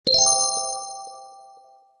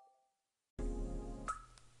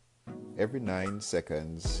Every 9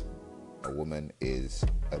 seconds, a woman is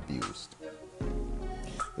abused.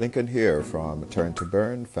 Lincoln here from Turn to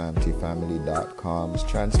Burn, FamilyFamily.com's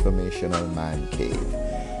Transformational Man Cave,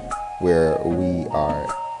 where we are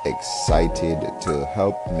excited to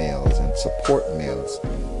help males and support males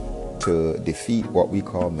to defeat what we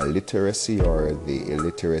call maliteracy, or the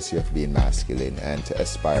illiteracy of being masculine, and to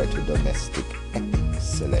aspire to domestic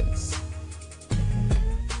excellence.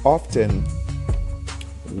 Often,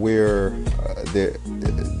 where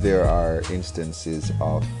there are instances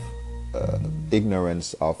of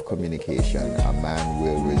ignorance of communication, a man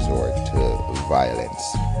will resort to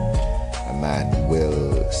violence. A man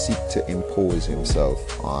will seek to impose himself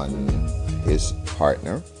on his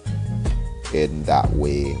partner. In that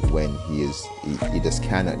way, when he just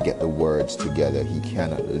cannot get the words together, he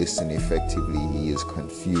cannot listen effectively, he is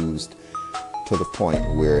confused to the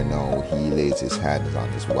point where now he lays his hands on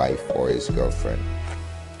his wife or his girlfriend.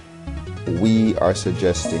 We are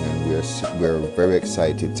suggesting, and we're very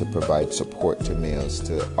excited to provide support to males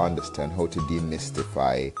to understand how to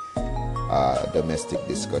demystify domestic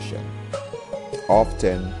discussion.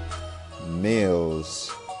 Often,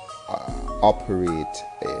 males operate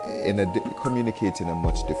communicate in a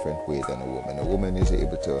much different way than a woman. A woman is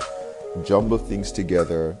able to jumble things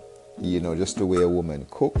together, just the way a woman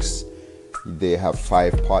cooks. They have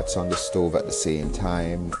 5 pots on the stove at the same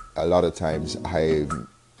time. A lot of times I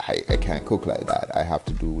can't cook like that. I have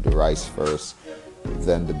to do the rice first,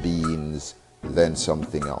 then the beans, then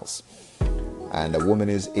something else. And a woman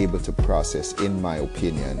is able to process, in my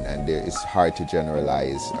opinion, and it's hard to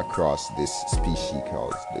generalize across this species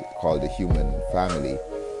called the human family.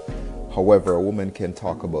 However, a woman can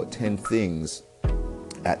talk about 10 things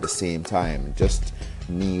at the same time. Just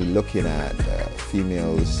me looking at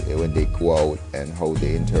females when they go out and how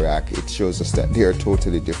they interact, it shows us that they are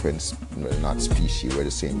totally different. Well, not species, we're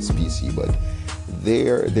the same species, but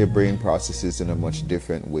their brain processes in a much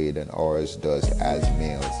different way than ours does as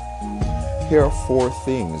males. Here are 4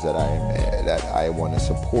 things that I want to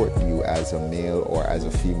support you as a male or as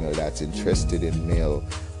a female that's interested in male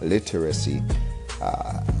literacy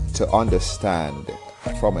to understand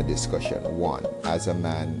from a discussion. 1, as a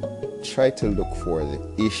man, try to look for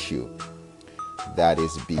the issue that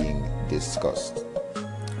is being discussed.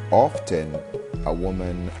 Often, a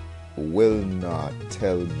woman will not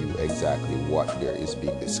tell you exactly what there is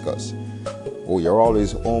being discussed. Oh, you're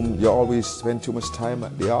always home, you always spend too much time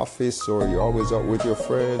at the office, or you're always out with your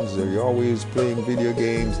friends, or you're always playing video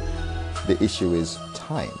games. The issue is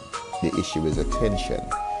time. The issue is attention.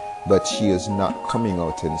 But she is not coming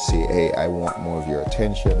out and say, hey, I want more of your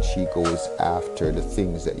attention. She goes after the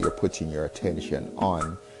things that you're putting your attention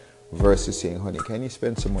on, versus saying, honey, can you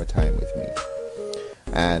spend some more time with me?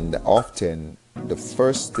 And often, the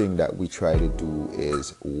first thing that we try to do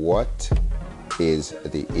is, what is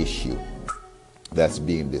the issue that's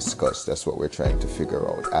being discussed? That's what we're trying to figure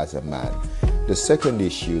out as a man. The second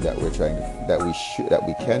issue that we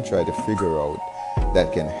can try to figure out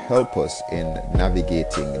that can help us in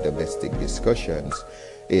navigating domestic discussions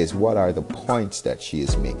is, what are the points that she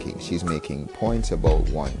is making? She's making points about,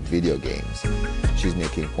 1, video games. She's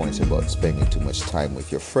making points about spending too much time with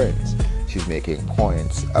your friends. She's making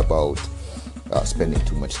points about spending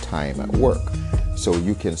too much time at work. So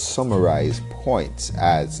you can summarize points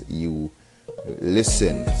as you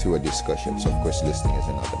listen through a discussion. So of course, listening is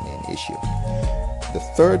another main issue. The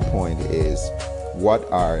third point is, what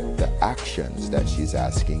are the actions that she's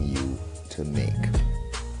asking you to make?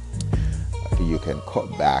 You can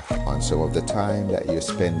cut back on some of the time that you're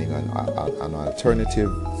spending on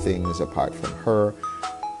alternative things apart from her,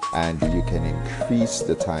 and you can increase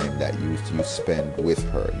the time that you spend with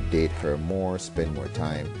her. Date her more, spend more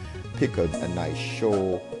time, pick a nice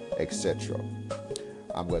show, etc.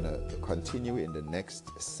 I'm going to continue in the next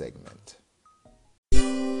segment.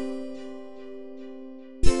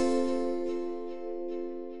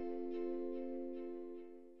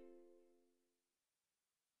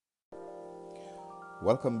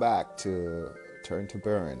 Welcome back to Turn to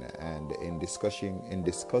Burn, and in discussing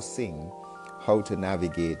how to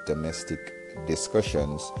navigate domestic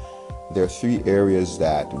discussions, there are 3 areas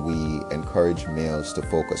that we encourage males to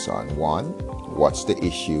focus on. 1, what's the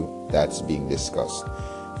issue that's being discussed?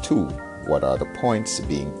 2, what are the points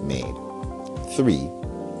being made? 3,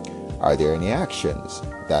 are there any actions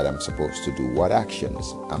that I'm supposed to do? What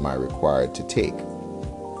actions am I required to take?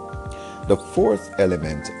 The 4th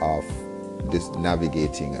element of this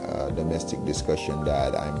navigating domestic discussion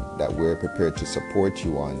that we're prepared to support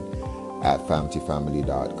you on at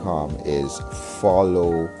FamilyFamily.com is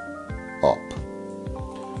follow up.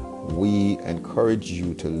 We encourage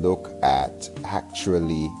you to look at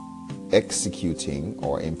actually executing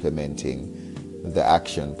or implementing the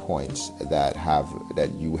action points that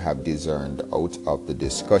you have discerned out of the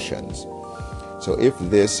discussions. So if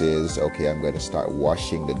this is, okay, I'm going to start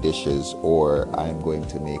washing the dishes, or I'm going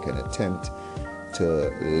to make an attempt to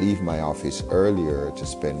leave my office earlier to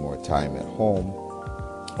spend more time at home,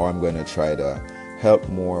 or I'm going to try to help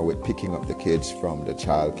more with picking up the kids from the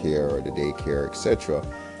childcare or the daycare, etc.,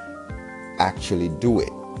 actually do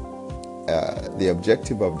it. The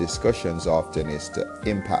objective of discussions often is to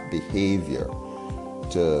impact behavior,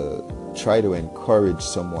 to try to encourage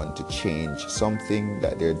someone to change something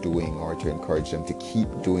that they're doing, or to encourage them to keep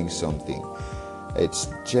doing something. It's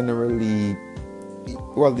generally,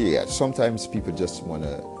 well, yeah, sometimes people just want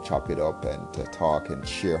to chop it up and to talk and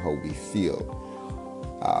share how we feel.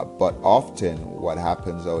 But often what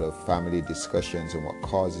happens out of family discussions and what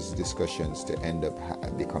causes discussions to end up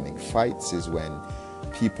becoming fights is when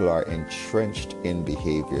people are entrenched in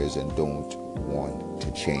behaviors and don't want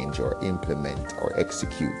to change or implement or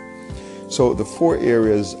execute. So the 4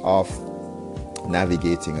 areas of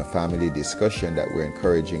navigating a family discussion that we're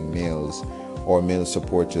encouraging males or male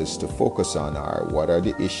supporters to focus on are: what are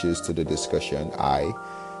the issues to the discussion? I.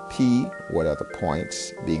 P, what are the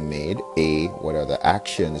points being made? A, what are the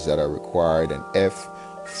actions that are required? And F,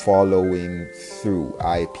 following through,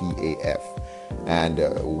 IPAF. And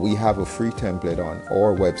we have a free template on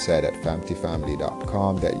our website at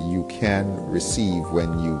famtifamily.com that you can receive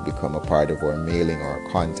when you become a part of our mailing or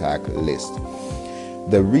contact list.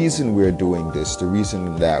 The reason we're doing this, the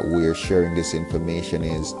reason that we're sharing this information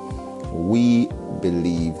is we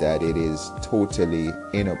believe that it is totally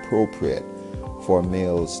inappropriate for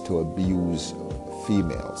males to abuse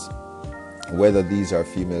females, whether these are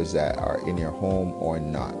females that are in your home or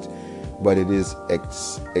not. But it is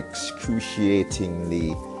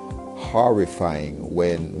excruciatingly horrifying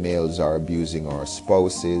when males are abusing our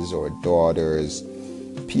spouses or daughters,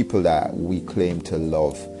 people that we claim to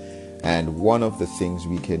love. And one of the things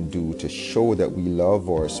we can do to show that we love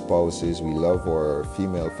our spouses, we love our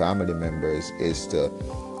female family members, is to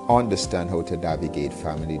understand how to navigate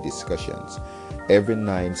family discussions. Every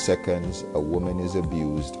 9 seconds, a woman is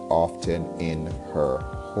abused, often in her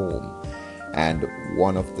home. And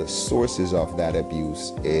one of the sources of that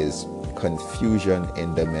abuse is confusion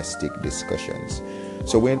in domestic discussions.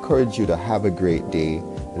 So we encourage you to have a great day.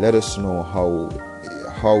 Let us know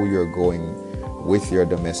how you're going with your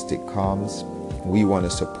domestic comms. We want to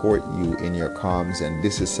support you in your comms, and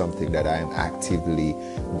this is something that I am actively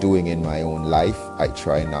doing in my own life. I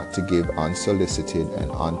try not to give unsolicited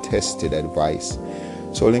and untested advice.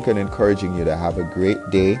 So Lincoln, encouraging you to have a great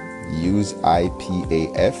day. Use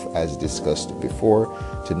IPAF as discussed before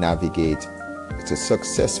to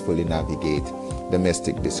successfully navigate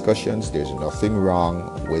domestic discussions. There's nothing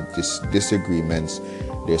wrong with disagreements.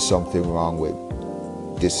 There's something wrong with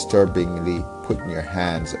disturbingly putting your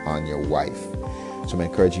hands on your wife. So I'm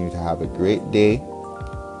encouraging you to have a great day.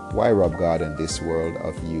 Why rob God in this world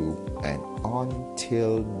of you? And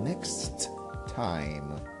until next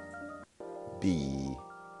time, be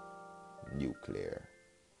nuclear.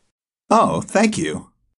 Oh, thank you.